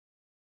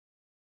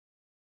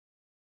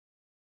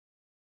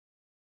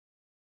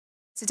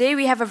Today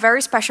we have a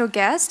very special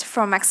guest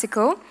from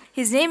Mexico.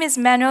 His name is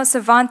Manuel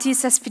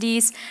Cervantes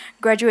Cespedes,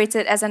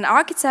 graduated as an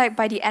architect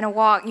by the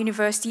Anahuac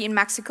University in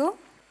Mexico,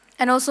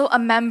 and also a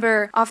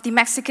member of the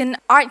Mexican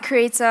Art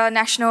Creator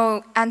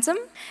National Anthem.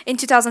 In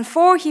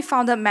 2004, he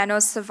founded Manuel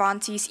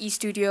Cervantes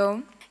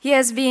eStudio. He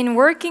has been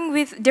working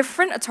with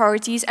different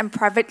authorities and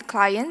private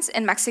clients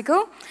in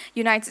Mexico,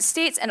 United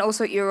States, and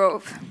also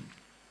Europe.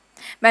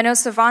 Manuel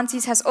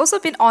Cervantes has also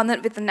been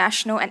honored with the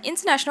national and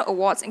international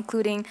awards,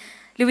 including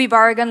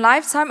Barragan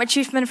Lifetime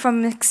Achievement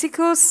from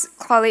Mexico's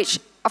College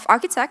of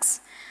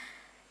Architects,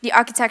 the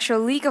Architectural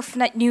League of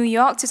New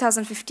York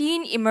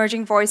 2015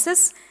 Emerging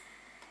Voices,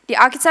 the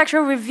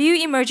Architectural Review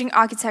Emerging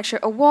Architecture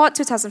Award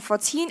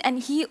 2014, and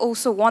he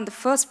also won the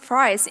first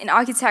prize in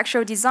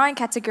Architectural Design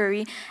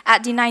category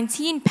at the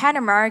XIX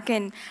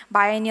Pan-American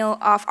Biennial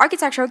of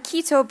Architecture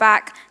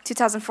Quito-BAQ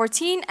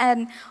 2014,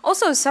 and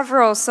also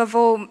several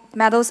silver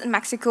medals in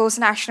Mexico's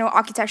National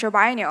Architectural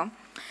Biennial.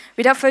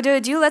 Without further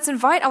ado, let's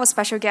invite our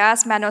special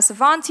guest, Manuel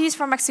Cervantes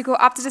from Mexico,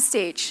 up to the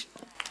stage.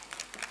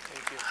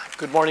 Thank you.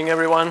 Good morning,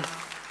 everyone.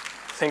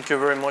 Thank you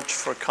very much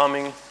for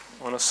coming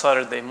on a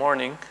Saturday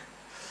morning.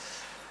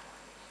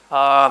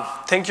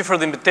 Thank you for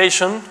the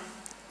invitation.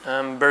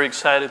 I'm very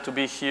excited to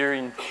be here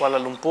in Kuala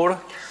Lumpur,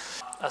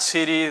 a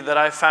city that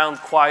I found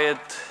quite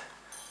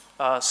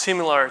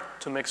similar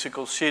to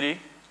Mexico City.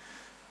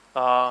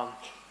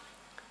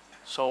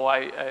 So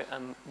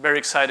I'm very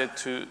excited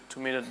to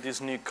meet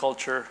this new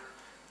culture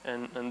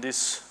and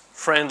this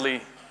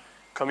friendly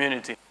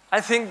community.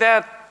 I think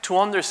that to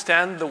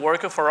understand the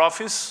work of our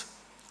office,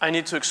 I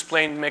need to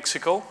explain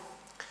Mexico.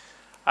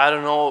 I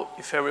don't know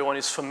if everyone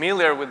is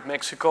familiar with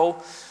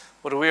Mexico,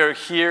 but we are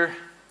here,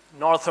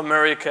 North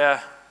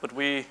America, but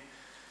we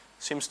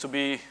seems to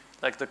be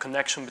like the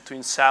connection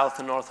between South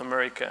and North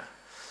America.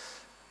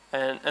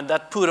 And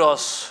that put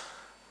us,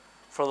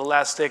 for the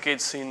last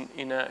decades,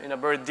 in a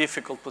very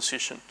difficult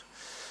position.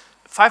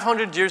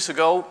 500 years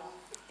ago,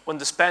 when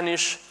the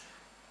Spanish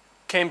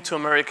came to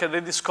America, they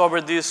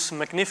discovered this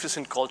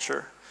magnificent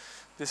culture.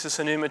 This is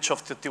an image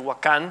of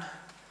Teotihuacan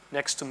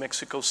next to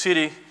Mexico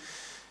City.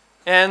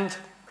 And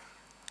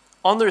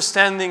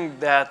understanding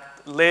that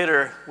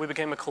later we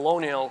became a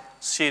colonial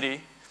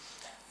city,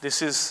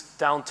 this is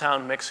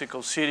downtown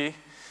Mexico City,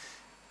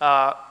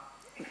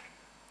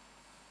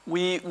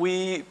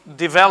 we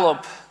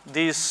developed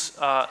this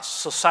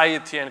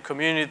society and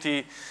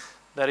community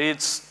that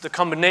it's the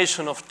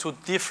combination of two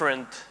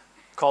different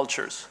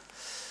cultures.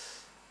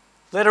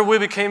 Later, we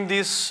became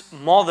this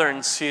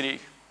modern city.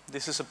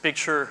 This is a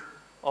picture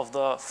of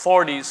the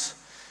 40s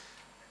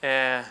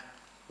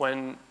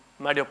when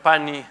Mario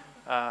Pani,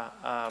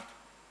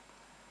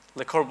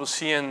 Le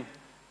Corbusier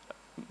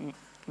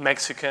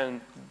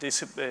Mexican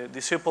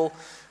disciple,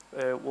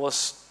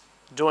 was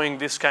doing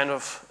this kind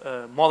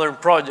of modern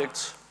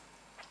projects.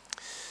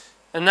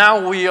 And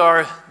now we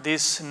are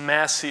this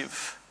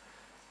massive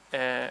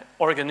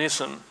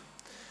organism.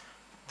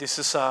 This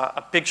is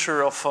a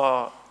picture of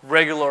a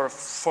regular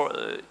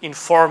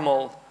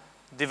informal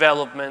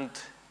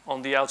development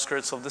on the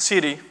outskirts of the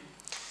city.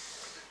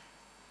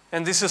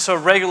 And this is a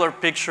regular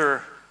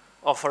picture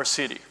of our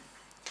city.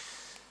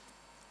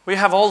 We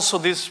have also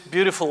these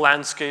beautiful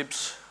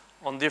landscapes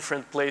on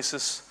different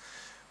places.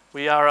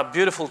 We are a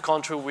beautiful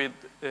country with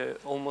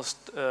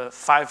almost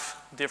 5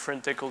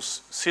 different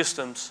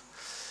ecosystems.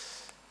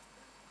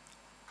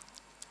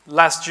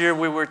 Last year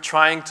we were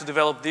trying to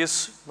develop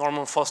this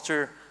Norman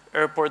Foster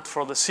Airport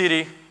for the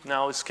city.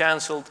 Now it's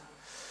canceled.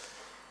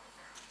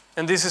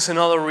 And this is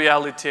another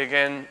reality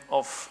again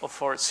of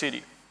our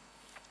city.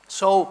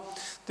 So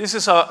this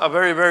is a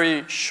very,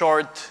 very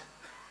short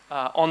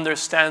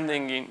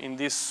understanding in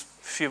these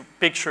few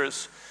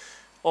pictures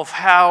of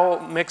how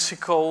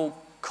Mexico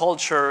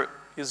culture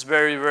is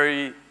very,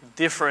 very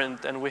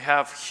different, and we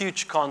have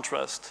huge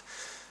contrast.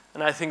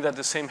 And I think that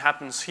the same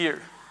happens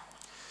here.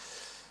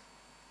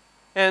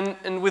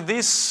 And with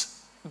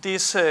this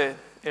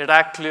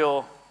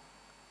Heraclio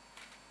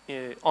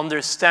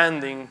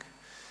understanding,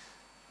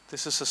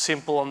 this is a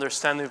simple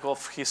understanding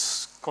of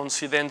his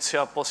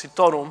Coincidentia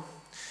Positorum.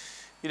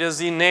 It is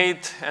the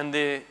innate and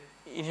the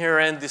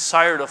inherent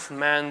desire of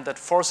man that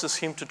forces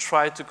him to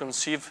try to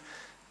conceive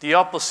the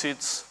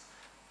opposites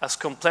as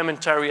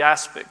complementary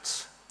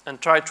aspects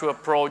and try to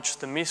approach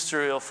the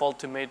mystery of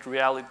ultimate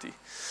reality.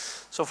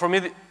 So for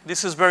me,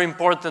 this is very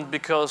important,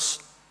 because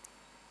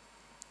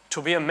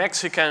to be a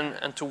Mexican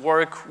and to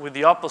work with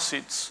the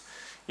opposites,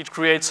 it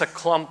creates a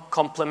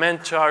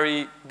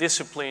complementary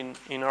discipline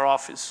in our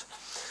office.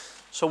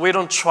 So we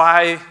don't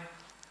try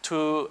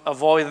to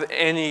avoid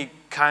any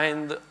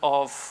kind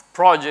of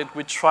project.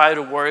 We try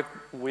to work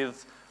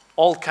with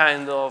all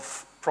kinds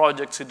of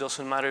projects. It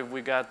doesn't matter if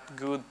we got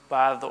good,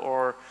 bad,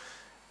 or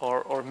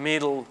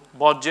middle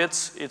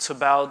budgets. It's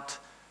about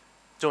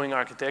doing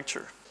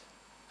architecture.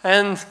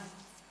 And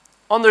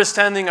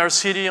understanding our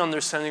city,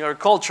 understanding our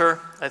culture,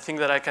 I think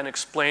that I can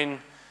explain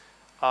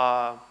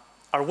our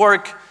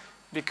work,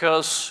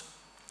 because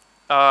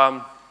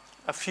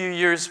a few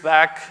years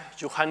back,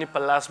 Juhani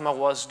Palasma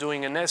was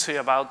doing an essay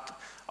about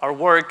our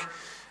work,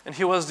 and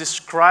he was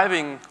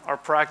describing our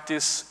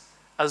practice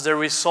as the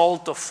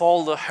result of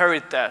all the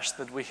heritage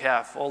that we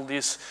have, all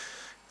this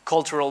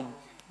cultural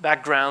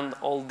background,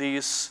 all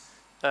this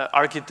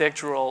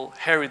architectural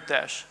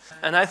heritage.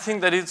 And I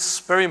think that it's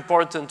very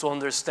important to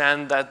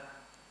understand that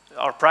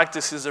our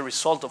practice is a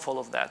result of all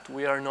of that.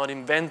 We are not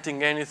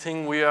inventing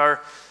anything, we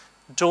are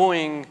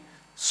doing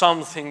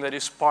something that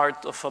is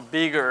part of a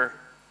bigger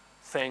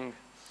thing.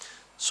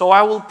 So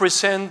I will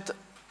present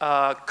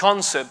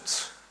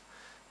concepts,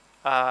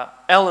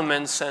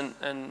 elements,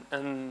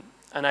 and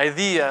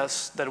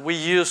ideas that we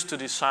use to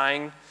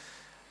design.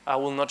 I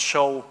will not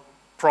show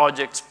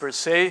projects per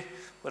se,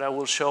 but I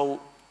will show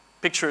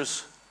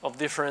pictures of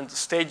different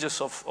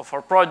stages of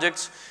our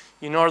projects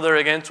in order,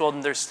 again, to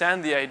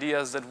understand the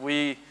ideas that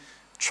we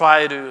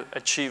try to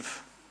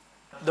achieve.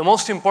 The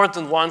most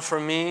important one for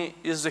me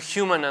is the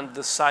human and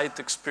the site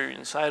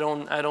experience. I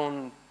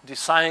don't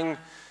design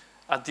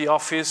at the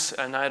office,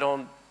 and I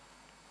don't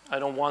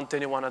want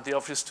anyone at the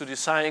office to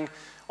design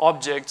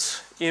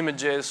objects,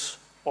 images,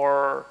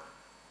 or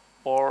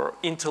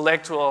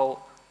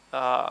intellectual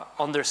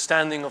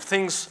understanding of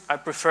things. I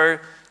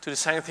prefer to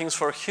design things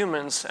for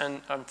humans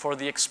and for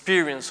the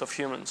experience of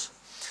humans.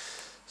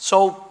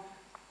 So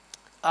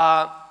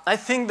I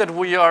think that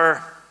we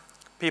are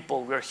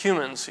people, we are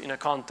humans in a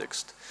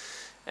context.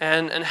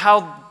 And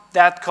how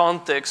that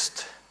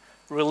context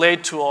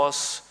relate to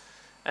us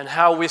and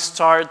how we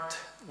start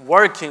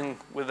working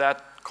with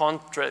that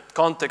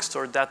context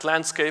or that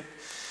landscape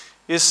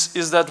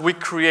is that we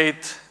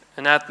create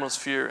an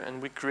atmosphere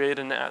and we create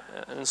a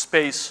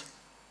space.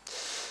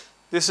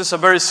 This is a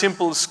very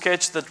simple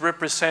sketch that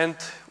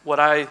represents what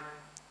I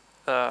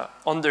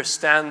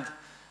understand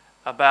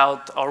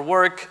about our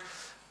work.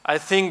 I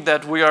think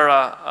that we are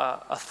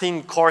a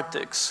thin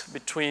cortex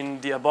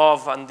between the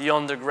above and the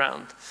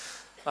underground.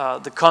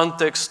 The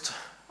context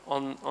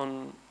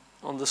on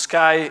the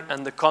sky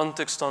and the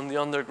context on the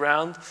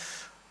underground.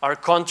 Our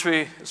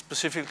country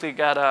specifically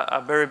got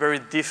a very, very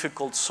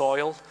difficult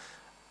soil,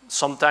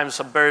 sometimes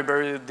a very,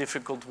 very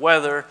difficult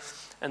weather,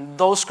 and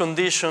those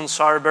conditions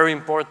are very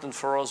important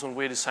for us when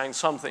we design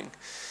something.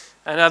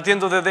 And at the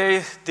end of the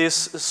day, this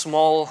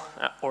small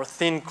or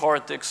thin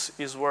cortex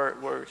is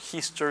where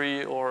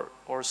history or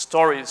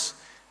stories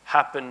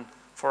happen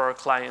for our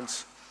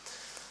clients.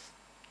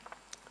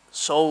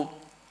 So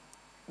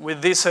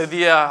with this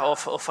idea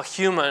of a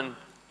human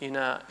in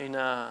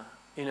a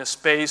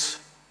space,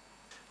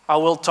 I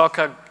will talk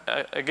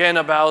again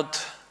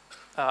about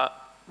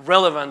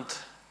relevant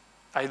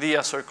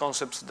ideas or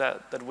concepts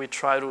that we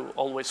try to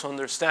always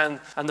understand.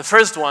 And the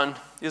first one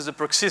is the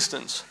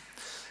persistence.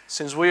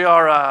 Since we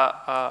are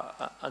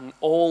an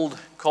old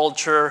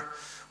culture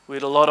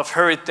with a lot of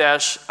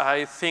heritage,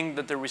 I think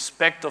that the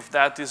respect of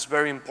that is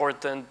very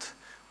important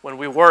when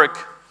we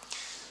work.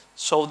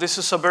 So this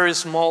is a very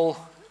small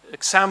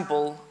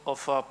example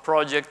of a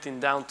project in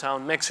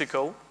downtown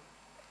Mexico.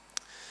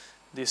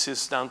 This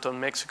is downtown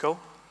Mexico.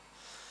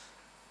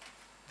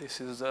 This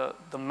is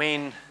the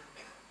main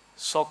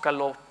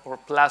Zócalo or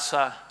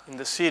plaza in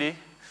the city,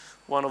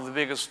 one of the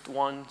biggest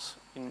ones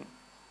in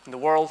the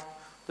world,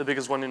 the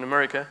biggest one in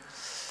America.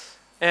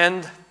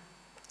 And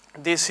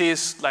this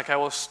is, like I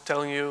was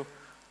telling you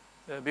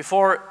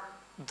before,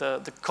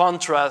 the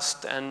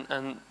contrast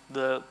and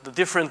the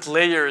different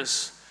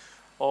layers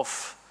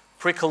of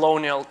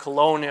pre-colonial,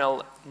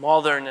 colonial,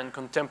 modern, and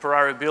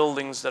contemporary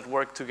buildings that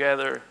work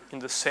together in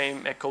the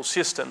same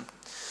ecosystem.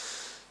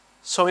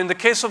 So in the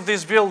case of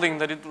this building,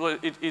 that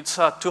it's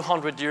a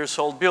 200 years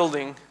old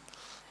building,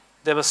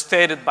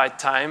 devastated by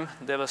time,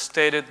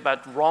 devastated by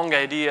wrong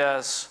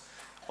ideas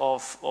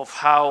of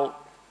how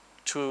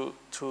to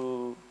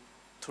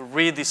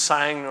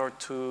redesign or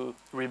to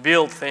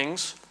rebuild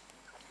things.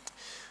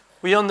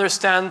 We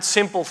understand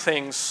simple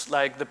things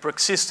like the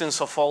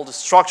persistence of all the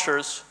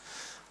structures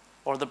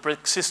or the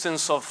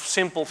persistence of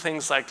simple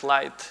things like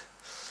light.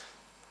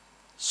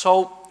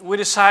 So we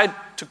decide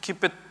to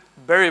keep it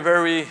very,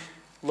 very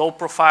low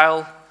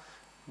profile,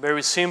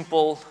 very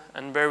simple,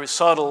 and very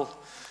subtle,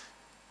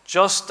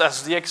 just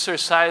as the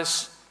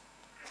exercise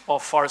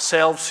of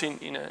ourselves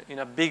in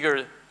a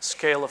bigger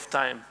scale of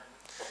time.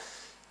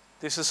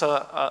 This is,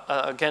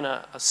 again,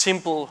 a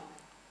simple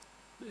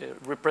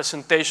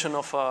representation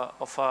of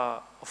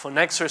an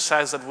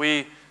exercise that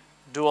we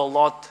do a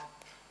lot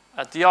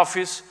at the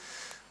office,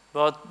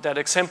 but that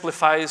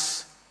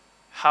exemplifies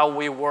how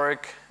we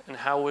work and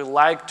how we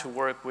like to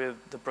work with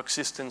the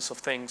persistence of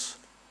things.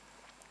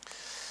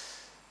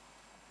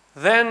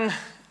 Then,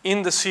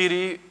 in the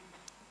city,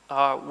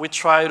 we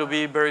try to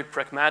be very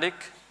pragmatic.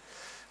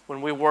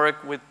 When we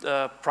work with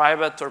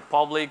private or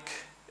public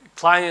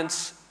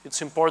clients,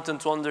 it's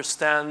important to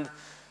understand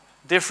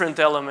different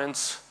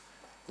elements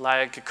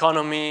like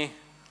economy,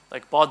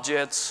 like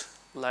budgets,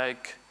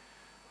 like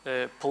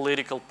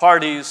political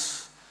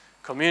parties,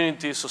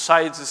 communities,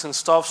 societies, and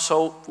stuff.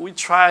 So we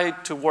try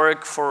to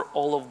work for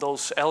all of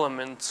those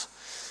elements.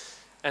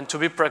 And to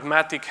be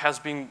pragmatic has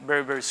been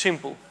very, very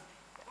simple.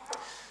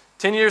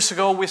 10 years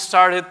ago, we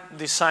started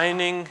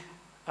designing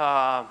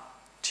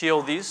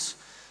TODs,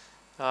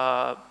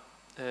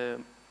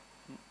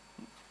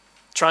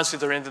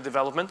 transit-oriented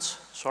developments,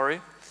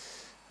 sorry.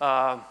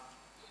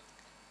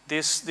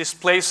 These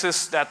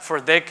places that for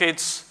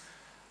decades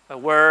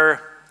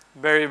were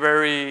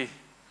very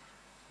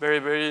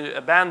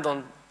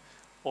abandoned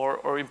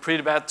or in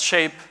pretty bad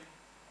shape.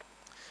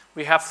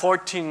 We have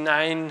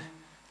 49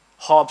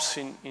 hubs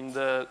in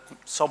the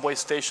subway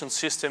station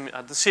system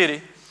at the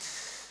city.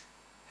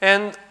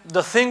 And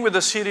the thing with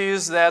the city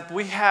is that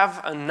we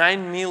have a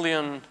 9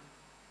 million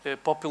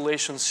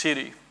population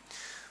city.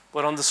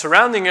 But on the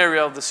surrounding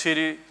area of the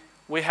city,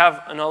 we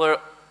have another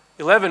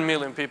 11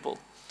 million people.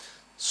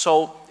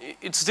 So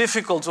it's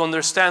difficult to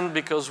understand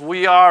because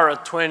we are a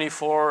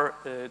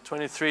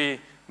 23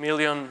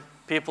 million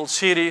people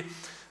city,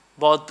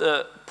 but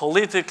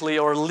politically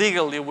or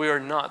legally we are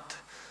not.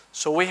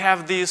 So we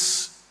have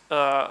this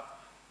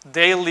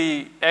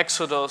daily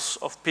exodus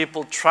of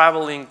people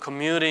traveling,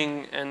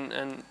 commuting,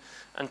 and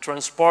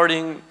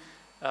transporting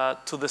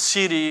to the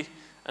city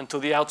and to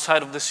the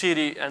outside of the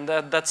city, and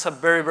that's a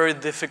very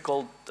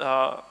difficult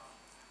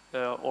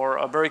or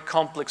a very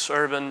complex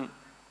urban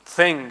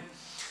thing.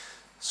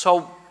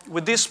 So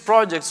with these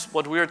projects,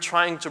 what we are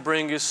trying to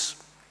bring is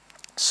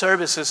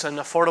services and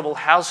affordable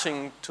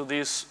housing to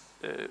these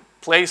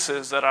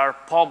places that are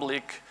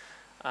public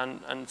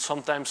and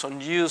sometimes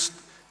unused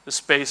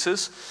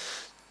spaces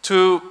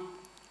to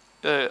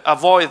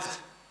avoid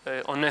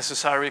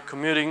unnecessary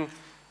commuting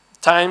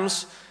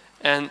times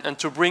and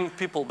to bring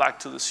people back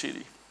to the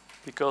city.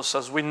 Because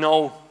as we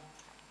know,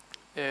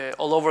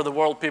 all over the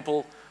world,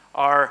 people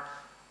are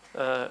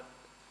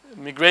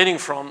migrating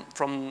from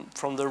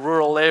the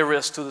rural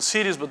areas to the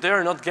cities, but they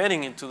are not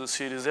getting into the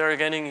cities. They are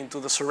getting into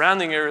the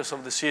surrounding areas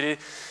of the city.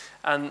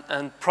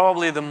 And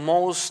probably the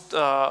most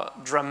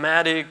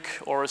dramatic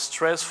or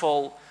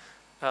stressful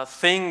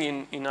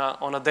thing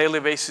on a daily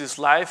basis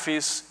life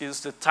is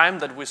the time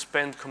that we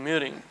spend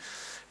commuting.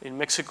 In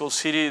Mexico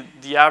City,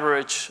 the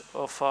average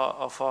of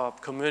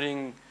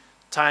commuting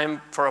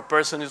time for a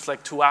person is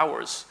like 2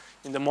 hours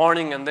in the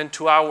morning and then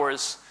 2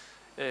 hours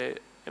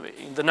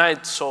in the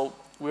night. So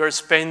we are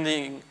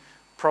spending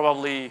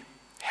probably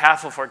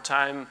half of our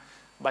time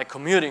by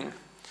commuting.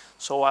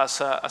 So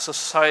as a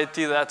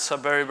society, that's a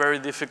very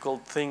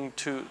difficult thing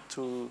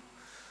to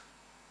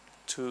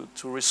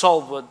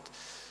resolve. But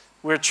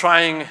we're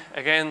trying,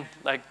 again,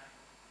 like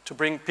to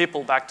bring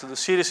people back to the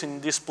cities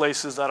in these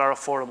places that are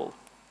affordable.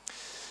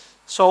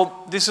 So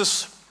this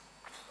is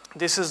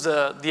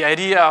the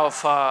idea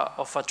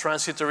of a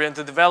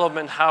transit-oriented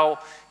development, how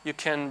you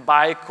can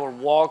bike or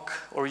walk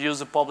or use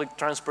the public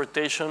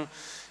transportation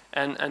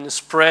and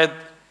spread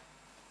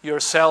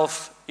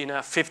yourself in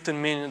a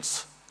 15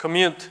 minutes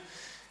commute.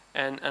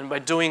 And by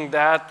doing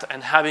that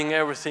and having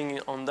everything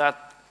on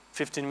that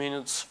 15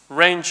 minutes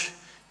range,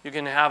 you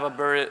can have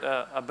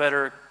a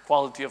better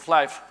quality of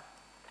life.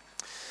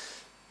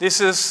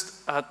 This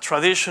is a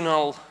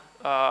traditional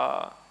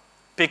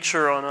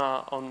picture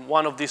on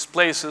one of these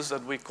places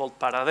that we call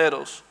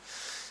paraderos.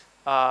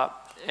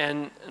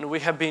 And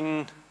we have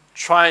been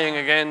trying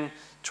again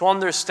to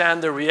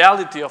understand the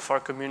reality of our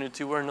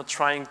community. We're not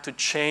trying to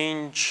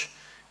change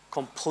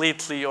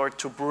completely or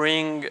to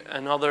bring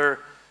another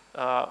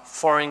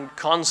foreign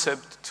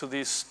concept to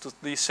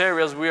these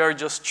areas. We are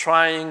just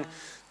trying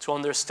to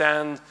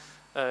understand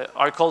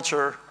our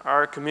culture,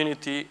 our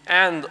community,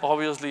 and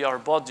obviously our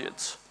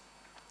budgets.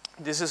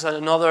 This is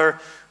another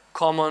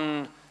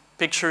common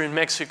picture in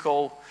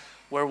Mexico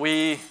where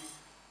we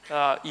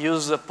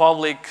use the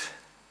public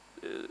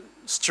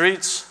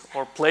streets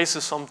or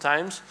places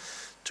sometimes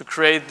to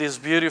create these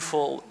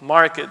beautiful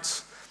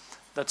markets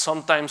that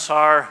sometimes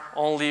are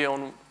only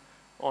on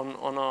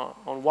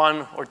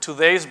 1 or 2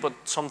 days, but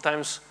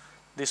sometimes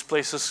these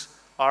places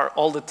are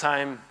all the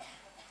time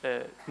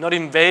not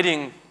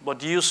invading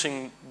but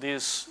using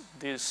these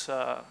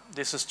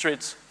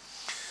streets.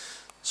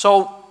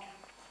 So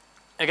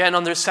again,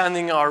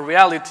 understanding our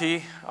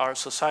reality, our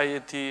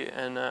society,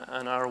 and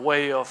our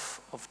way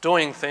of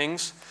doing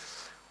things,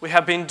 we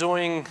have been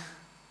doing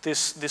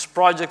these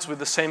projects with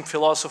the same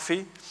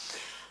philosophy.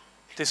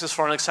 This is,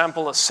 for an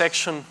example, a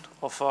section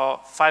of a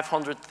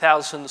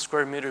 500,000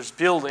 square meters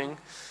building.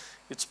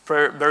 It's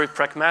very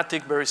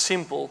pragmatic, very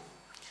simple.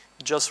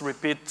 Just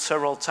repeat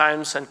several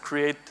times and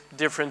create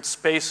different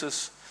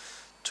spaces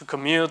to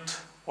commute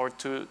or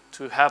to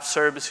have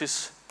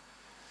services.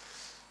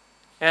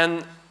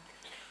 And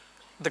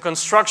the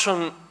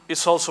construction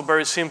is also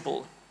very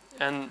simple,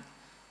 and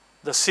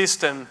the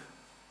system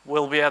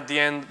will be at the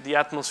end the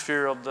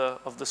atmosphere of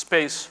the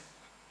space.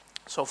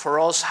 So for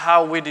us,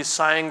 how we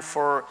design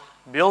for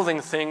building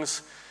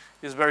things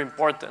is very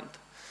important.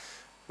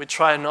 We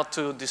try not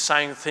to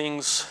design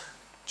things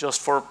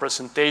just for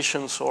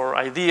presentations or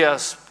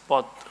ideas,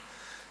 but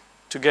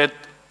to get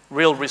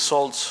real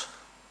results.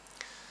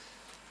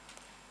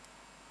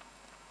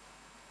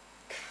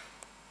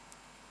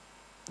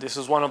 This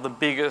is one of the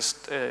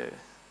biggest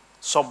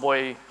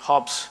subway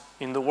hubs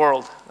in the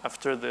world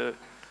after the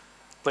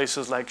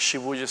places like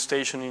Shibuya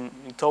Station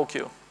in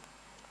Tokyo.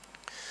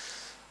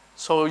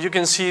 So you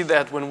can see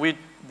that when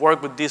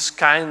work with this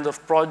kind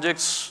of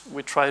projects,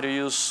 we try to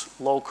use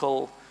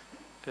local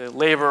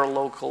labor,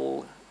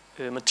 local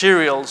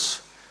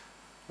materials.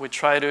 We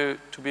try to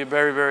be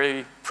very,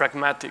 very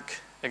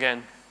pragmatic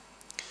again.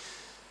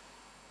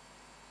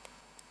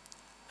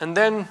 And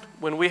then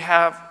when we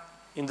have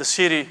in the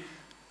city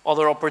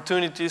other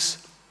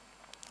opportunities,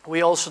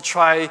 we also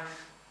try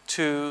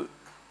to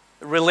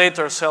relate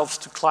ourselves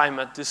to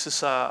climate. This is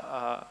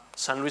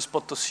San Luis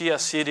Potosí, a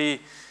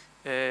city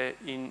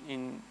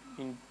in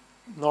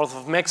north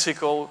of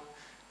Mexico.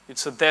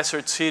 It's a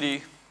desert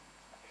city,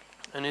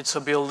 and it's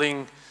a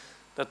building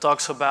that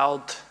talks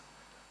about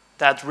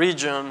that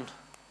region,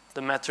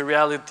 the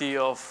materiality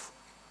of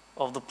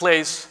the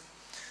place.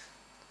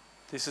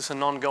 This is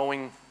an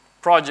ongoing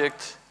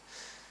project,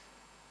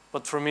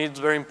 but for me it's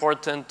very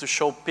important to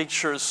show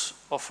pictures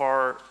of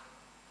our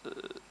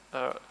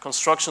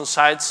construction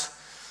sites,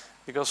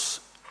 because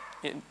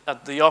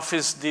at the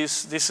office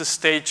this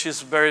stage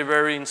is very,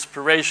 very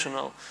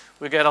inspirational.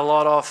 We get a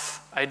lot of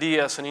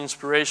ideas and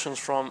inspirations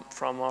from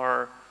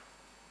our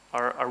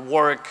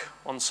work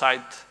on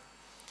site.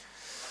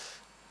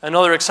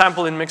 Another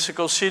example in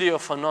Mexico City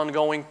of an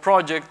ongoing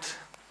project,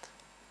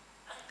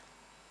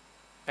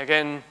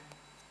 again,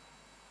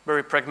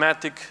 very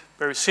pragmatic,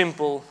 very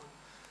simple,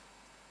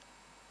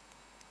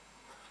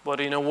 but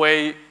in a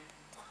way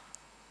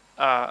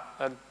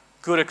a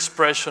good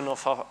expression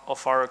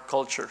of our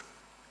culture.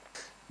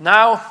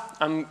 Now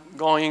I'm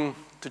going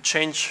to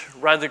change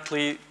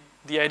radically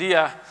the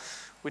idea.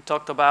 We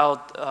talked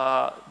about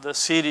the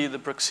city, the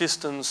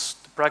persistence,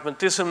 the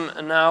pragmatism,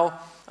 and now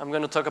I'm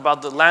going to talk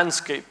about the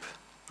landscape.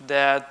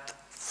 That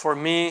for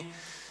me,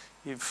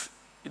 it's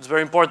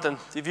very important.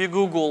 If you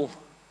Google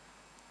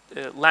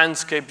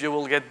landscape, you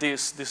will get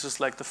this. This is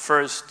like the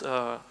first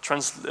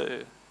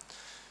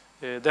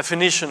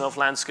definition of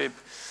landscape.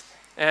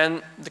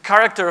 And the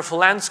character of a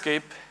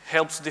landscape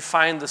helps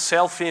define the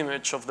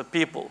self-image of the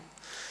people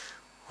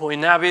who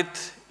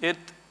inhabit it,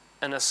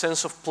 and a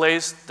sense of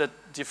place that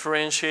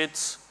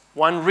differentiates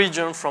one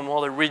region from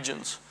other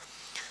regions.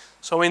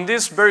 So in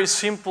this very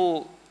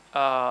simple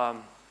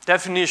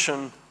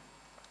definition,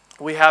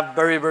 we have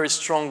very, very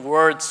strong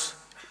words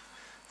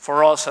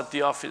for us at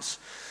the office: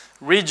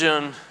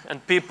 region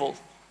and people.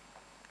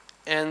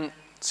 And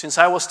since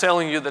I was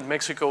telling you that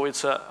Mexico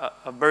is a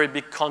very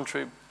big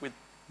country with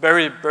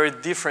very, very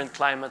different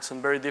climates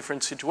and very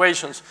different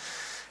situations,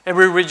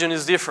 every region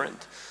is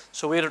different.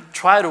 So we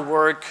try to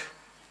work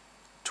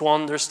to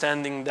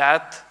understanding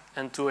that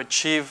and to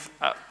achieve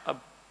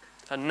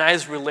a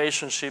nice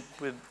relationship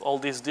with all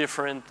these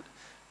different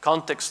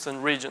contexts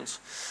and regions.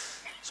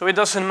 So it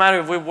doesn't matter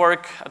if we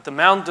work at the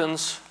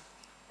mountains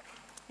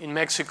in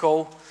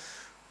Mexico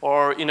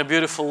or in a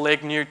beautiful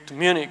lake near to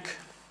Munich.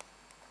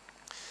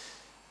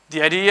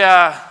 The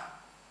idea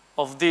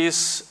of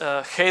this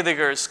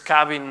Heidegger's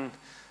cabin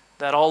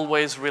that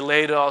always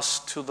relate us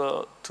to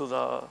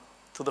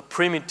the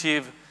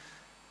primitive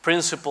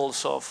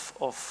principles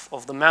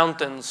of the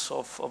mountains,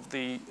 of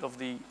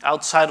the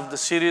outside of the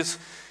cities,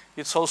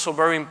 it's also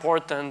very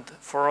important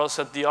for us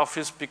at the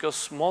office,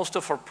 because most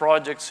of our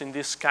projects in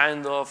this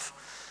kind of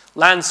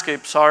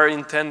landscapes are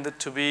intended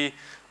to be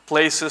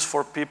places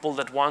for people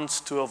that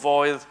want to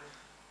avoid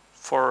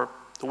for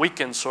the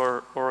weekends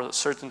or a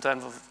certain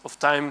time of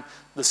time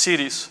the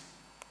cities.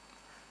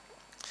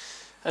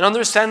 And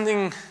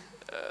understanding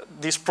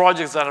these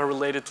projects that are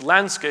related to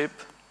landscape,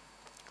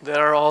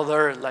 there are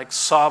other like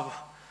sub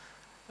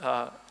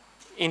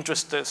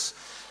interests,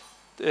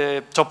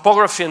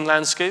 topography and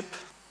landscape,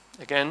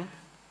 again,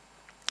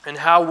 and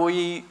how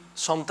we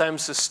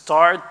sometimes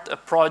start a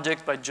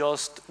project by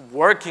just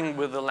working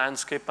with the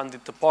landscape and the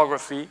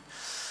topography.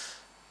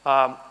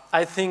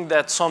 I think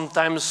that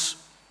sometimes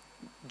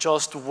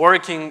just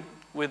working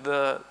with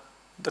the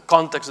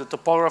context, the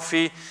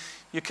topography,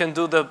 you can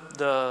do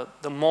the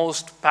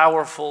most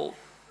powerful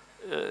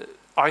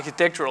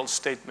architectural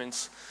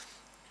statements.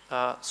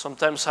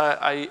 Sometimes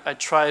I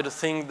try to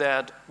think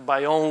that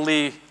by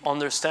only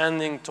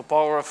understanding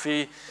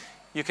topography,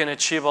 you can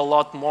achieve a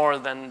lot more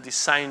than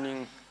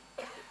designing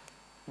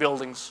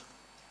buildings.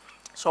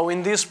 So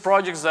in these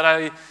projects that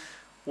I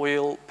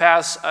will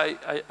pass,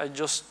 I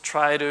just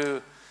try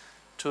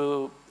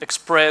to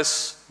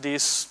express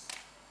this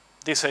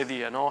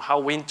idea, how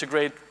we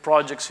integrate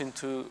projects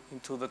into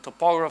the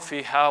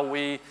topography, how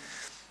we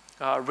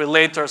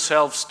relate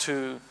ourselves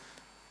to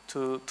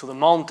the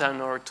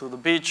mountain or to the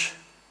beach,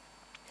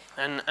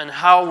 and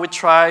how we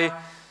try,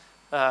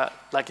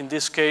 like in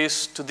this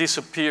case, to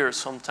disappear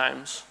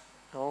sometimes,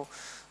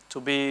 to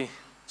be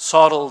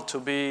subtle, to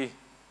be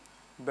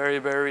very,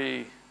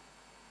 very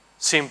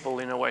simple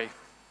in a way.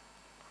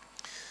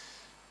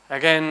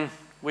 Again,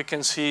 we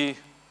can see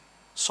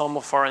some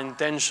of our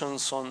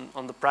intentions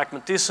on the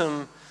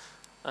pragmatism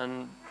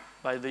and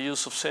by the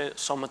use of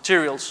some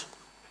materials.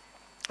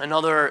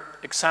 Another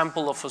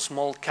example of a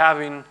small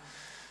cabin,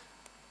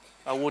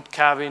 a wood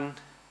cabin,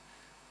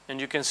 and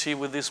you can see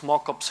with these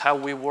mock-ups how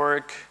we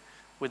work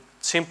with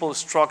simple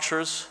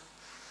structures,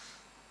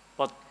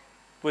 but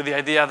with the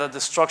idea that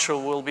the structure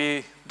will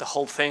be the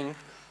whole thing.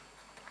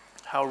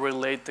 how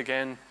relate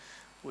again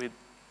with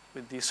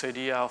this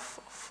idea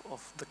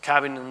of the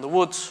cabin in the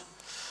woods.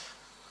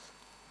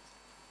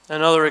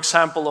 Another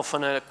example of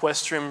an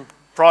equestrian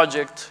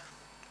project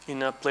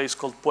in a place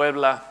called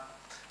Puebla,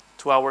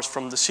 2 hours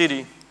from the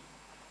city.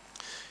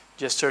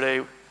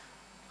 Yesterday,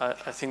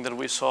 I think that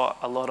we saw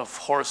a lot of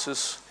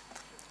horses.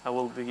 I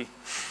will be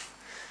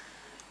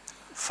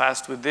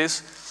fast with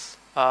this.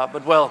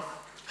 But well,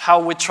 how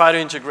we try to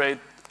integrate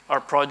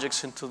our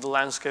projects into the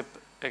landscape,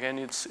 again,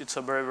 it's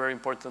a very, very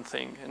important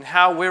thing. And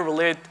how we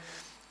relate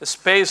the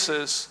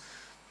spaces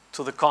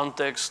to the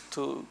context,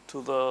 to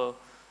the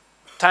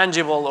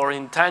tangible or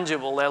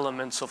intangible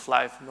elements of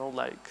life, you know,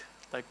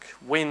 like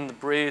wind,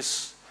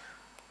 breeze,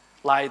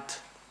 light.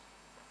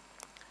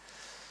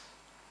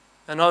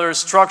 And other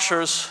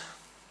structures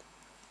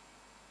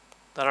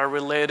that are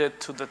related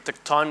to the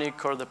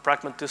tectonic or the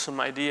pragmatism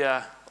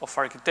idea of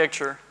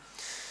architecture.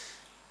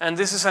 And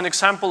this is an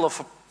example of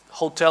a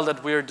hotel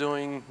that we are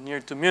doing near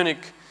to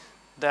Munich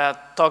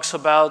that talks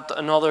about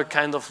another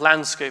kind of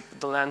landscape,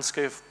 the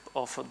landscape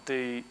of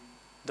the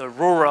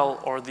rural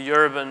or the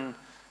urban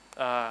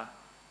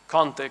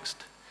context,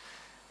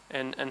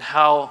 and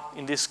how,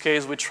 in this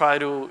case, we try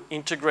to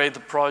integrate the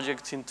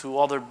project into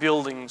other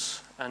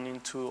buildings and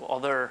into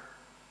other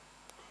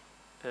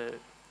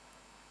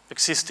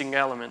existing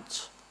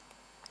elements.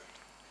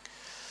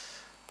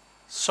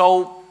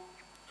 So,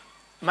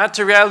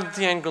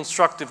 materiality and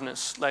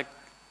constructiveness, like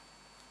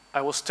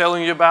I was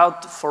telling you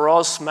about, for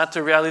us,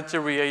 materiality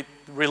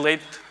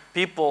relate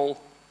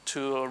people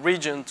to a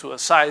region, to a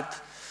site,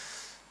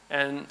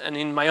 and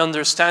in my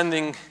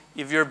understanding,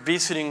 if you're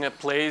visiting a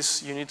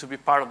place, you need to be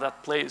part of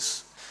that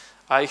place.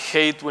 I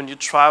hate when you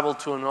travel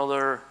to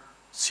another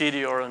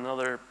city or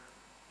another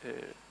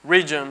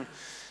region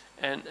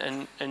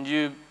and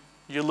you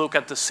look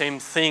at the same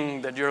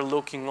thing that you're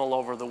looking all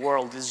over the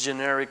world, this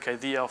generic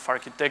idea of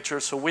architecture.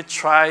 So we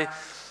try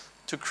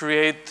to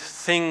create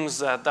things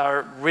that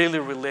are really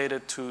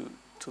related to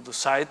the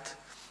site,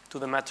 to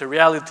the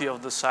materiality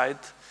of the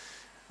site,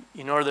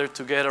 in order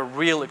to get a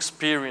real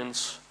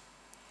experience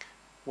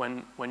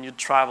when you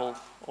travel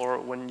or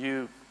when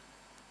you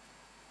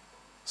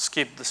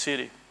skip the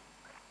city.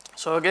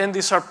 So again,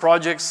 these are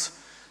projects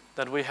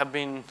that we have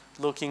been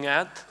looking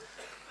at,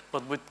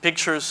 but with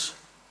pictures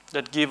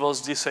that give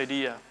us this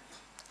idea.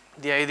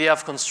 The idea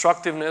of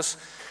constructiveness,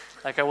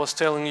 like I was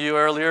telling you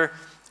earlier,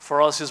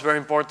 for us is very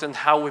important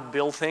how we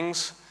build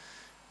things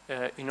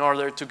in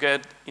order to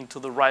get into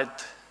the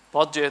right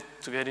budget,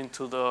 to get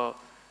into the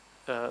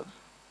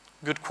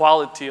good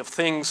quality of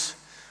things,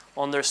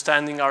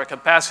 understanding our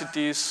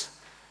capacities,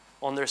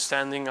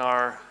 understanding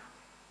our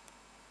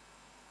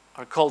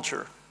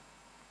culture.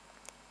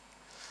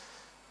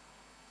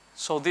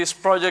 So these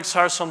projects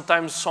are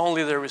sometimes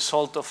only the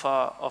result of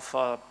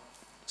a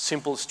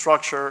simple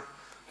structure,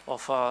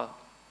 of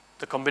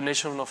the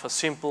combination of a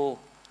simple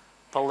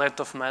palette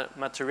of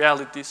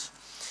materialities.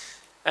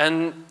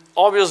 And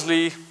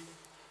obviously,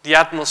 the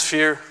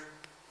atmosphere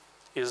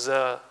is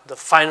the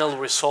final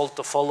result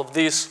of all of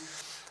this.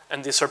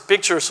 And these are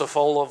pictures of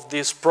all of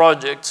these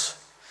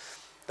projects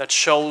that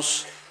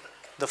shows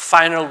the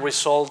final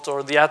result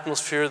or the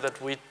atmosphere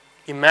that we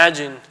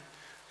imagine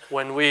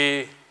when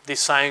we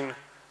design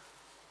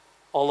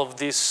all of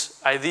these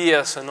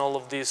ideas and all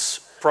of these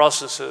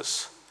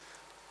processes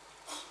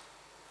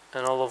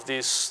and all of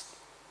these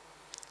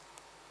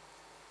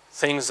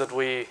things that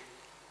we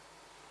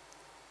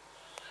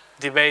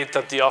debate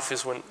at the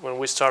office when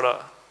we start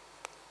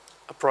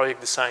a project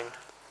design.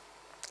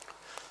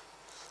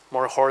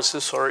 More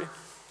horses, sorry.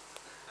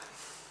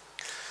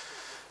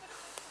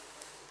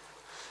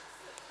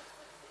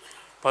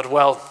 But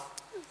well,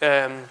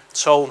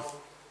 so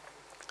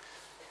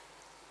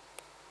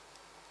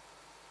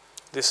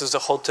this is the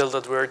hotel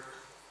that we're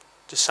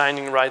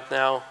designing right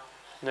now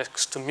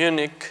next to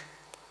Munich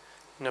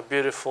in a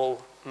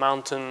beautiful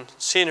mountain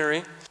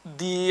scenery.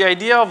 The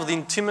idea of the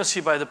intimacy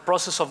by the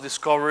process of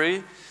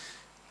discovery,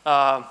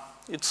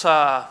 it's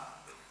a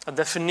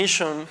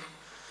definition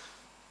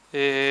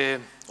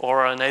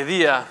or an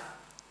idea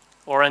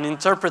or an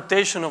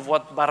interpretation of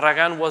what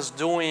Barragan was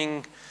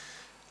doing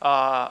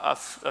a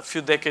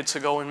few decades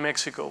ago in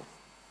Mexico.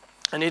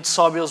 And it's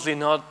obviously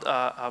not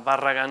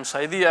Barragan's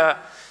idea.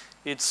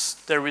 It's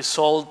the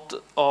result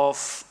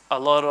of a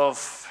lot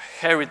of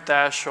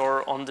heritage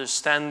or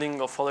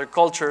understanding of other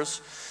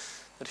cultures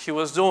that he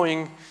was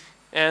doing.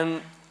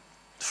 And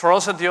for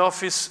us at the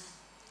office,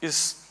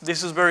 this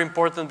is very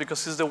important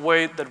because it's the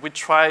way that we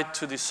try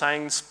to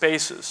design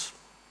spaces.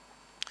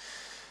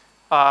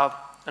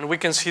 And we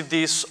can see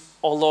this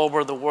all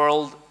over the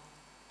world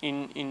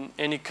in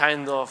any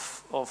kind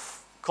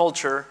of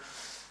culture.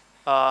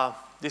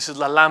 This is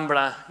La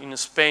Alhambra in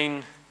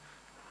Spain,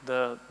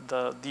 the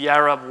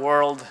Arab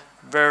world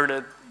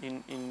buried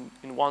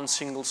in one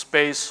single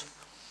space.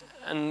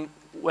 And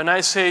when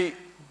I say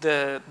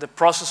the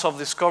process of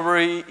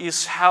discovery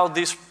is how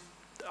this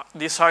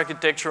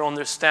architecture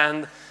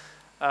understand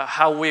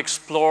how we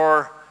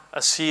explore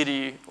a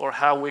city or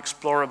how we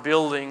explore a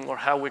building or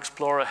how we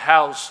explore a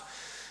house.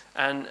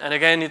 And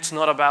again, it's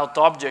not about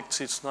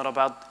objects, it's not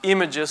about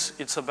images,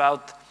 it's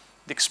about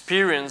the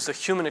experience, the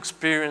human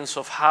experience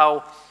of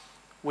how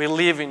we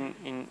live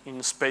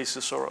in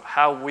spaces or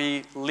how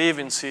we live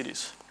in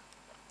cities.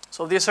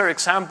 So these are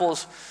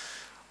examples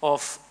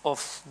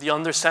of the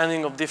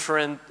understanding of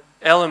different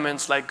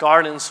elements like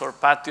gardens or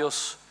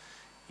patios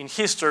in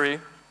history.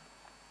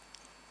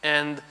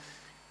 And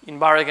in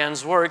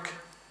Barragan's work,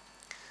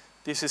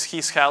 this is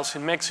his house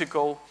in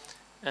Mexico,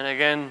 and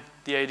again,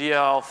 the idea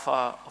of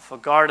a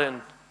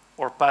garden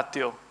or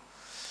patio.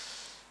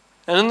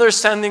 And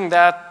understanding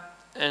that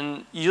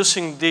and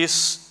using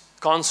this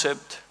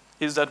concept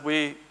is that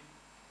we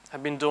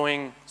have been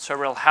doing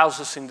several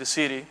houses in the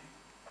city.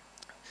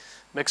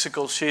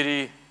 Mexico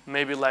City,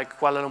 maybe like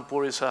Kuala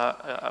Lumpur, is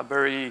a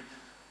very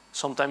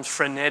sometimes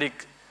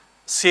frenetic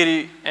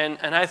city,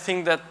 and I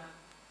think that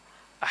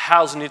a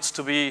house needs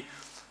to be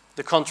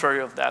the contrary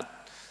of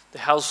that. The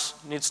house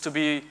needs to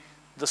be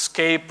the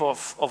escape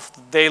of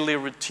the daily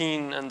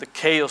routine and the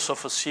chaos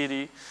of a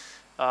city.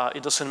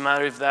 It doesn't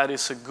matter if that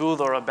is a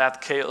good or a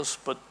bad chaos,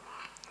 but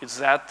it's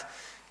that.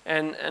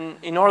 And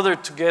in order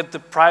to get the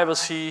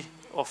privacy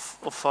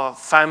of a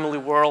family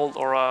world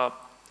or a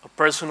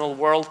personal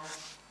world,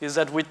 is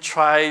that we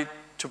try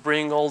to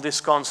bring all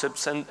these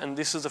concepts, and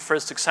this is the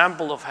first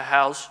example of a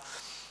house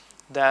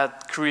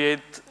that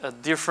create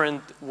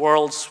different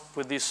worlds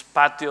with these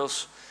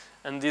patios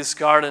and these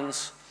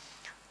gardens,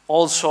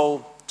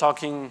 also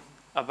talking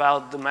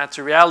about the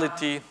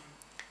materiality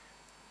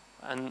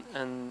and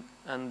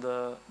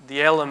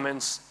the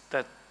elements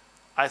that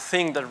I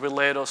think that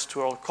relate us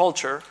to our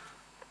culture.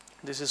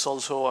 This is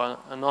also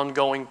an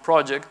ongoing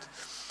project.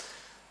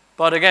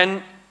 But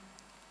again,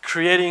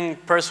 creating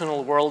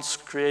personal worlds,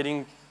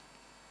 creating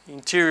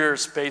interior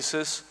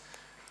spaces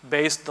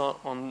based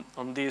on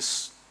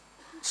this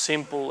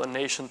simple and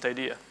ancient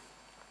idea.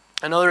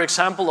 Another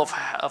example of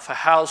a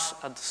house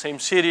at the same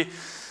city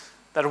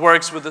that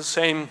works with the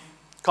same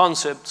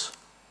concepts,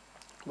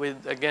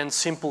 with, again,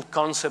 simple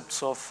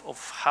concepts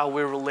of how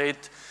we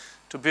relate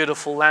to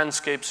beautiful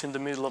landscapes in the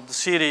middle of the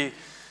city,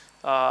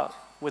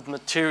 with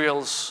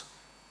materials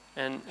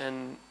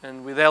and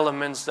with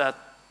elements that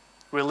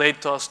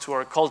relate us to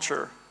our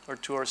culture or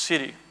to our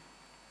city.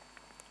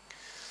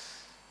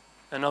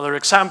 Another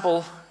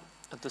example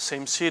at the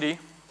same city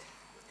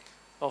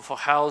of a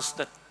house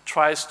that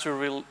tries to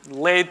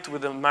relate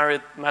with the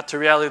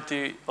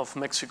materiality of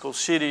Mexico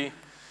City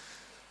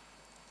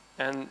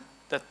and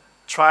that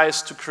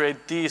tries to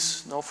create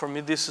this. You know, for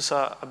me, this is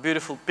a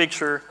beautiful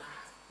picture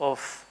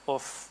of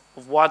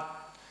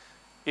what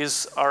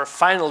is our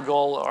final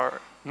goal,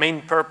 our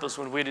main purpose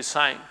when we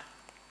design.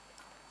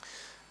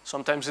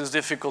 Sometimes it's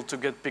difficult to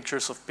get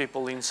pictures of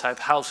people inside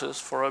houses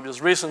for obvious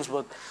reasons,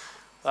 but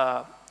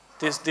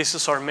this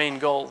is our main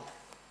goal.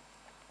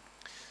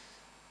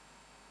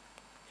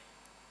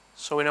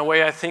 So in a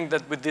way, I think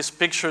that with these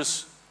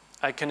pictures,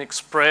 I can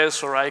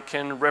express or I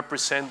can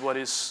represent what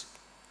is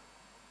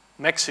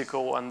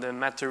Mexico and the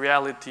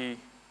materiality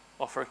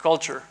of our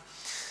culture.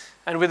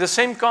 And with the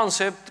same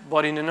concept,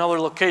 but in another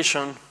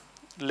location,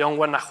 León,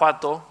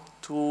 Guanajuato,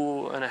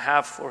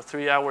 2.5 or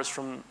 3 hours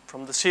from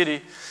the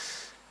city,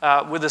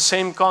 with the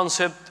same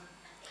concept,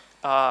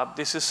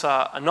 this is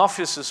an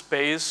office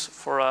space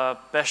for a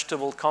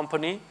vegetable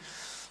company,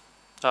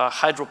 a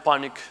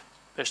hydroponic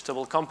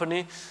vegetable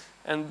company,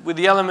 and with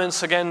the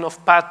elements, again,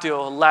 of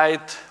patio,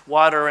 light,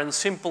 water, and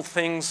simple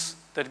things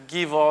that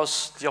give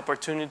us the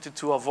opportunity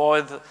to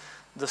avoid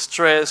the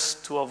stress,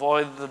 to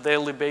avoid the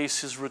daily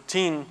basis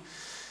routine,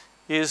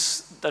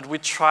 is that we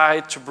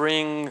try to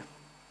bring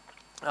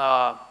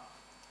all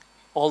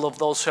of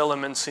those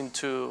elements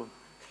into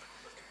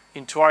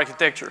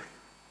architecture.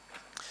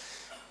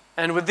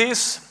 And with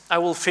this, I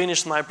will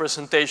finish my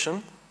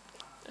presentation,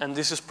 and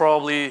this is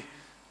probably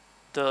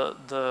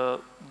the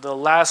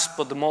last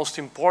but the most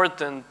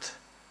important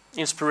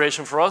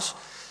inspiration for us,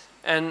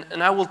 and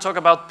I will talk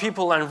about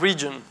people and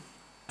region.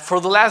 For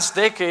the last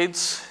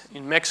decades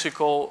in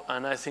Mexico,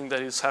 and I think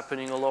that it's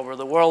happening all over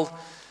the world,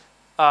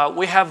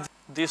 we have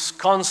this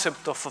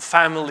concept of a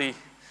family.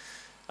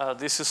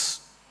 This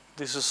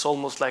is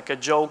almost like a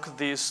joke,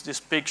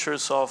 these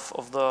pictures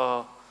of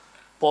the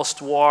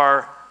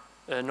post-war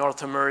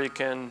North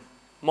American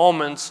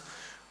moments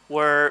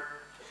where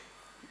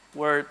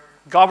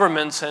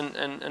governments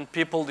and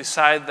people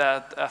decide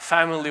that a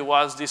family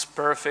was this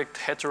perfect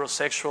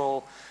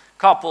heterosexual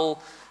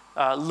couple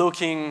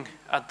looking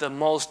at the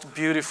most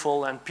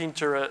beautiful and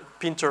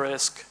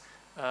Pinterest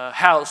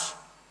house.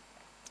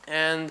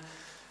 And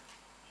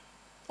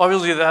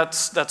obviously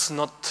that's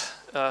not,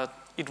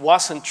 it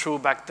wasn't true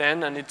back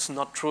then, and it's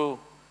not true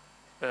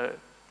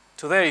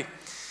today.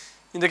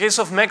 In the case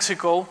of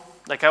Mexico,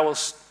 like I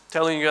was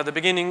telling you at the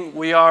beginning,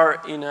 we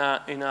are in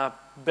a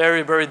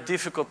very, very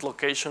difficult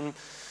location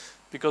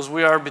because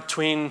we are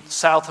between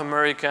South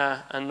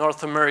America and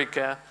North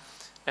America,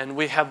 and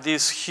we have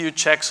this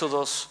huge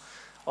exodus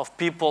of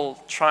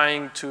people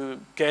trying to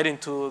get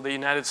into the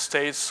United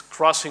States,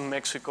 crossing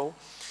Mexico.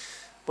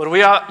 But we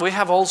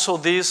have also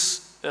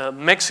this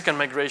Mexican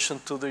migration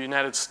to the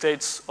United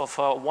States of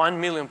 1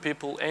 million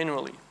people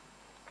annually.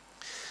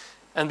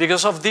 And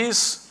because of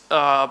this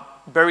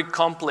very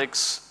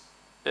complex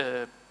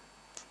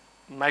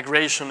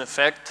migration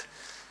effect,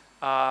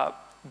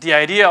 the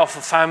idea of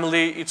a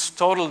family is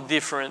totally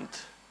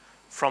different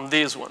from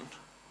this one.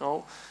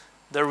 No?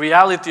 The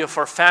reality of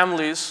our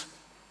families,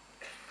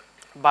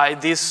 by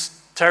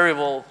this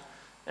terrible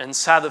and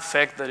sad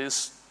effect that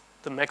is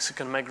the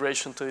Mexican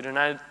migration to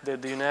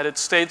the United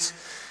States,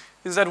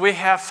 is that we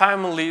have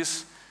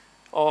families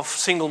of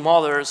single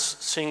mothers,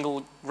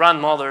 single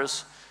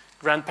grandmothers,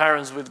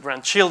 grandparents with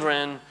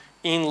grandchildren,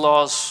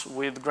 in-laws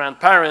with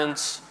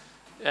grandparents,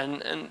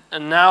 and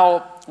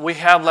now we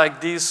have like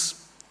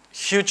this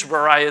huge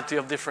variety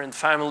of different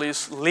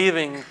families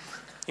living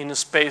in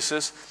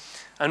spaces,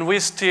 and we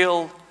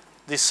still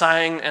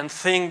design and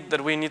think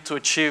that we need to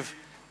achieve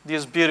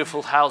this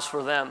beautiful house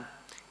for them.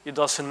 It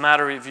doesn't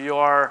matter if you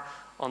are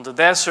on the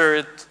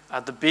desert,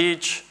 at the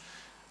beach,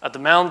 at the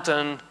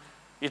mountain,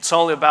 it's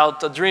only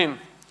about a dream.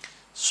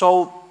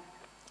 So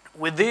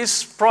with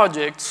these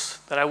projects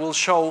that I will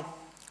show,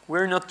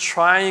 we're not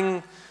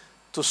trying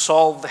to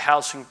solve the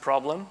housing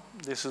problem.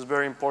 This is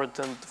very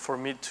important for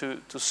me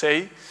to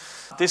say.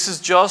 This is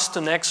just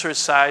an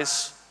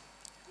exercise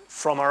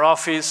from our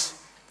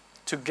office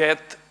to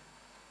get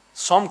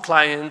some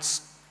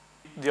clients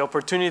the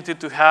opportunity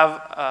to have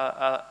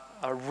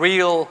a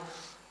real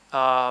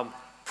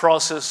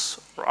process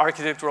or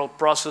architectural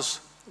process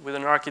with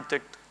an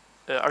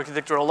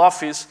architectural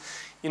office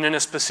in a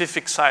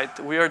specific site.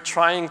 We are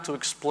trying to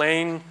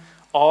explain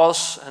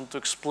us and to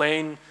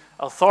explain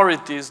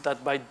authorities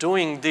that by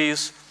doing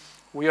this,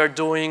 we are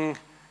doing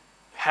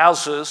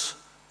houses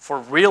for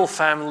real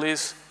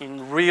families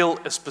in real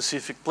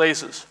specific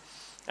places.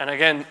 And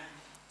again,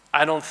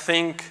 I don't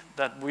think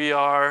that we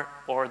are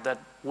or that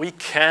we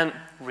can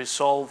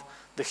resolve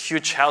the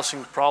huge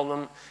housing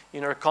problem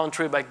in our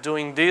country by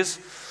doing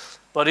this,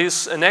 but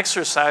it's an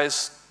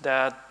exercise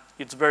that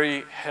it's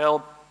very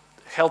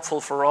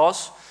helpful for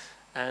us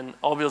and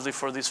obviously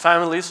for these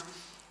families,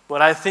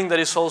 but I think that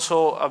it's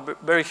also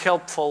very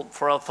helpful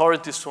for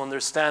authorities to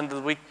understand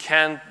that we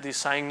can't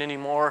design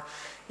anymore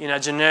in a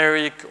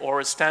generic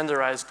or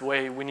standardized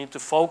way. We need to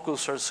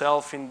focus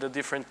ourselves in the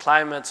different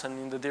climates and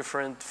in the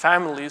different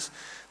families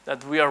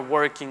that we are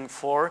working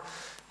for,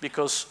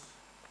 because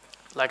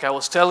like I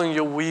was telling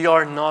you, we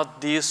are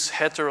not this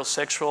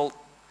heterosexual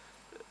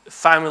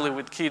family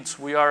with kids.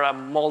 We are a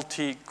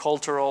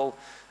multicultural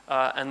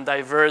and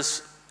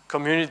diverse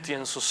community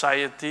and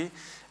society,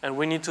 and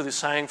we need to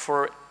design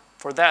for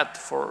that,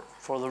 for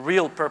the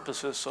real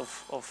purposes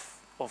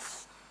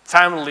of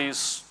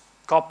families,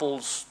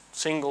 couples,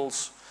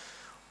 singles,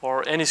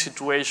 or any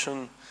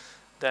situation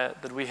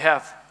that we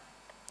have.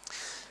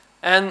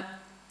 And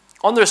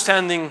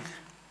understanding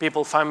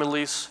people,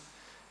 families,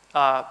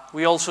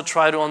 we also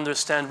try to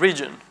understand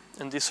region.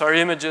 And these are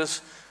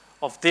images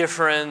of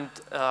different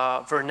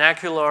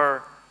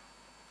vernacular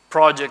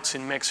projects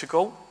in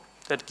Mexico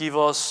that give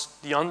us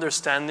the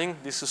understanding.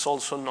 This is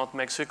also not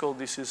Mexico,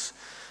 this is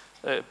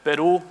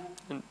Peru,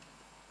 and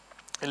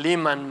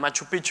Lima and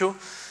Machu Picchu,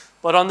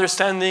 but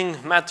understanding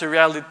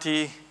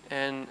materiality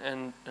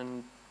and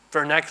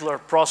vernacular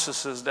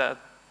processes that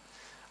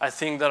I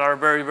think that are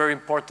very, very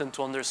important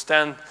to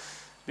understand,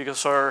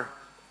 because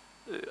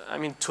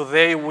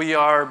today we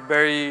are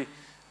very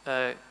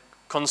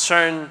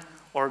concerned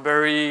or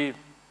very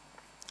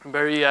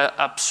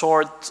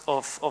absorbed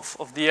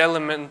of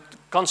the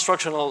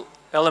constructional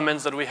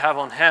elements that we have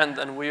on hand,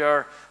 and we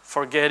are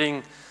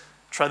forgetting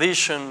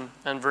tradition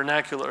and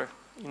vernacular.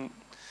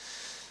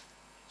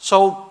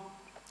 So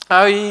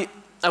I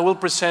will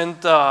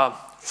present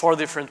 4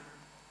 different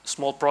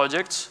small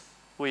projects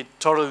with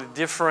totally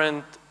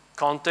different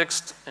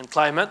context and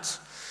climates,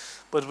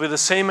 but with the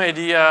same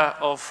idea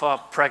of a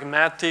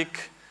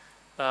pragmatic,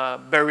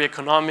 very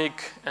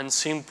economic and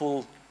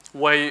simple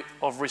way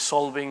of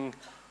resolving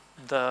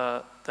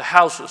the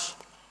houses.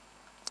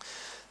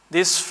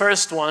 This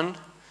first one,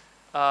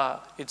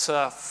 it's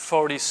a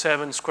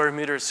 47 square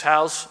meters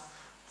house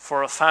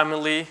for a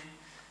family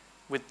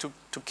with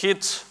two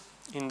kids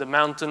in the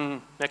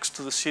mountain next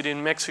to the city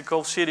in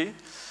Mexico City.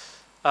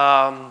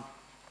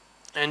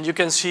 And you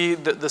can see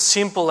the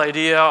simple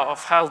idea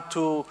of how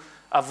to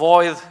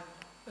avoid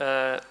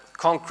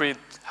concrete,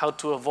 how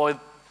to avoid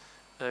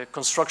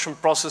construction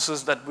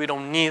processes that we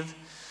don't need,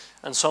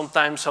 and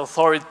sometimes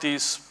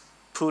authorities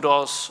put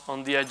us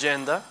on the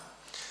agenda.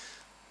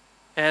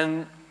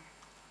 And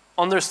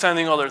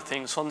understanding other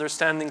things,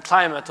 understanding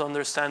climate,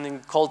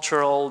 understanding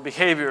cultural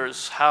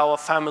behaviors, how a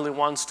family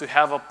wants to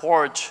have a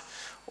porch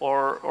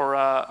or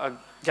a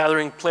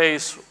gathering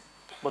place,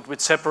 but with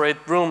separate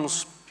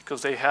rooms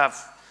because they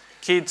have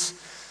kids.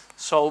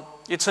 So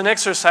it's an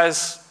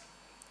exercise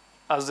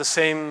as the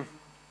same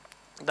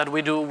that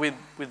we do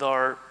with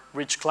our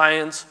rich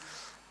clients.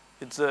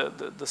 It's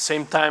the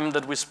same time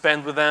that we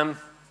spend with them,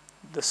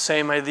 the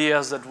same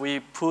ideas that we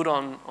put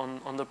on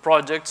the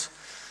projects,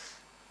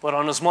 but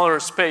on a smaller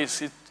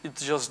space.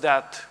 It's just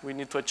that we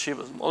need to achieve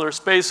a smaller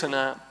space and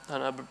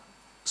a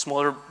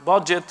smaller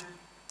budget,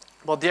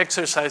 but the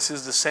exercise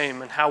is the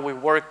same, and how we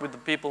work with the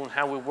people, and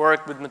how we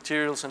work with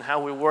materials, and how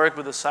we work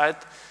with the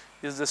site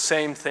is the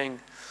same thing.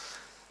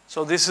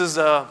 So this is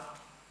the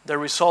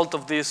result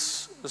of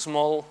this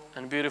small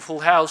and beautiful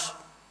house.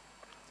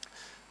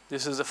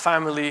 This is a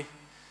family,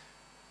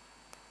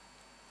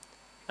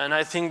 and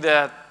I think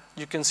that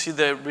you can see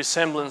the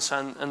resemblance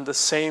and the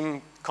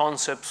same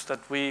concepts that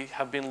we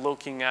have been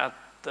looking at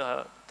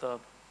the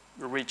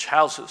rich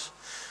houses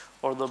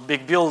or the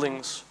big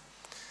buildings.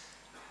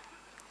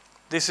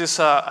 This is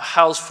a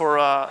house for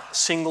a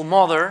single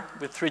mother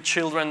with 3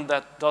 children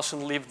that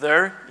doesn't live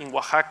there in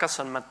Oaxaca,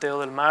 San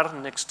Mateo del Mar,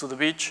 next to the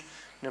beach,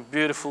 in a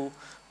beautiful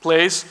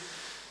place.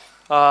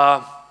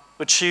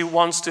 But she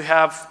wants to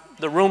have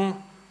the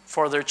room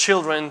for their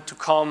children to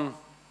come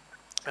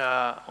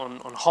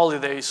on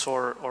holidays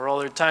or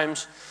other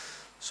times.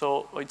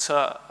 So it's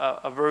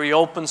a very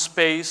open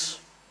space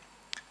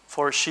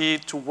for she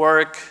to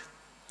work,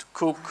 to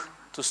cook,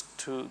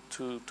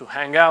 to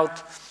hang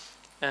out,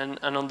 and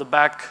on the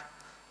back,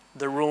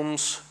 the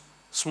rooms,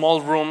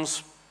 small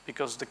rooms,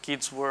 because the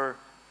kids were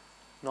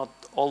not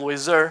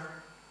always there.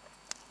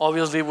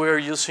 Obviously, we're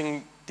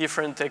using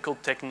different eco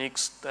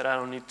techniques that I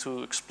don't need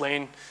to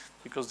explain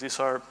because these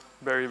are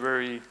very,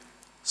 very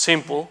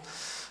simple.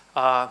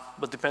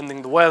 But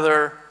depending the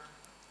weather,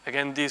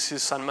 again, this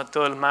is San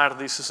Mateo del Mar.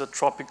 This is a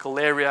tropical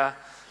area.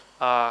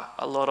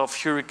 A lot of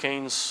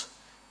hurricanes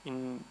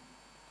in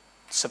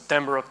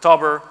September,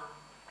 October.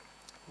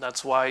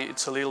 That's why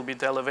it's a little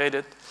bit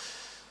elevated.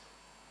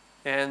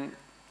 And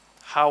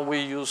how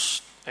we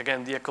use,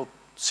 again, the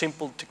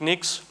simple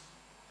techniques,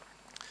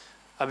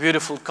 a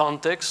beautiful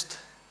context,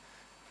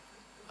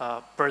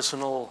 a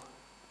personal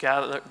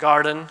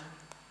garden,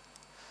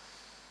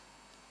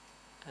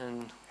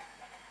 and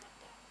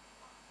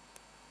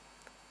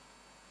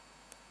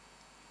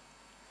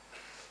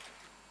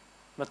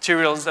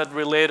materials that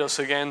relate us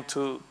again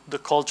to the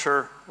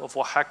culture of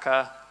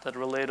Oaxaca, that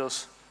relate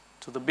us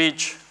to the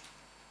beach.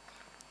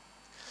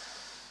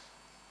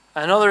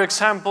 Another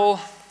example,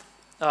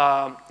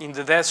 in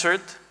the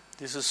desert.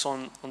 This is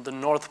on the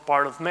north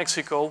part of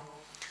Mexico.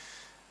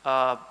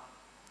 A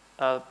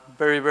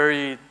very,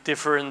 very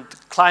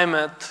different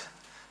climate,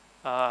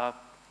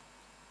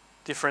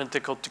 different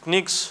eco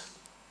techniques,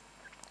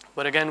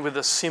 but again with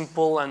the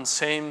simple and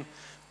same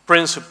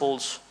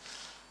principles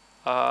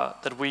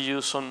that we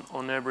use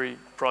on every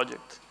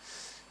project.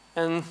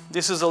 And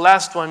this is the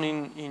last one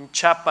in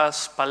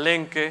Chiapas,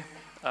 Palenque,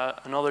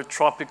 another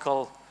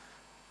tropical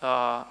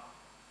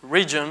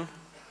region,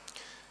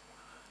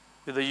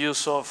 with the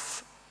use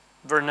of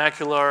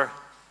vernacular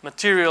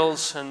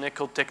materials and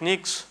eco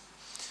techniques,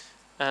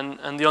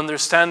 and the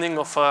understanding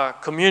of a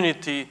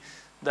community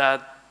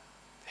that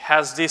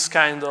has this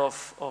kind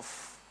of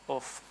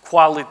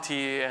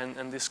quality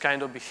and this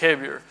kind of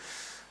behavior.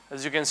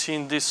 As you can see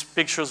in these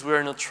pictures, we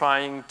are not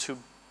trying to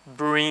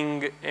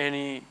bring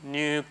any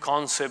new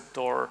concept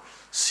or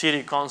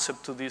city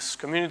concept to these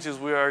communities.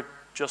 We are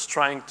just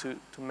trying to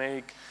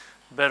make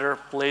better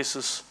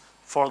places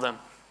for them.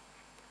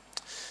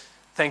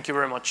 Thank you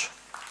very much.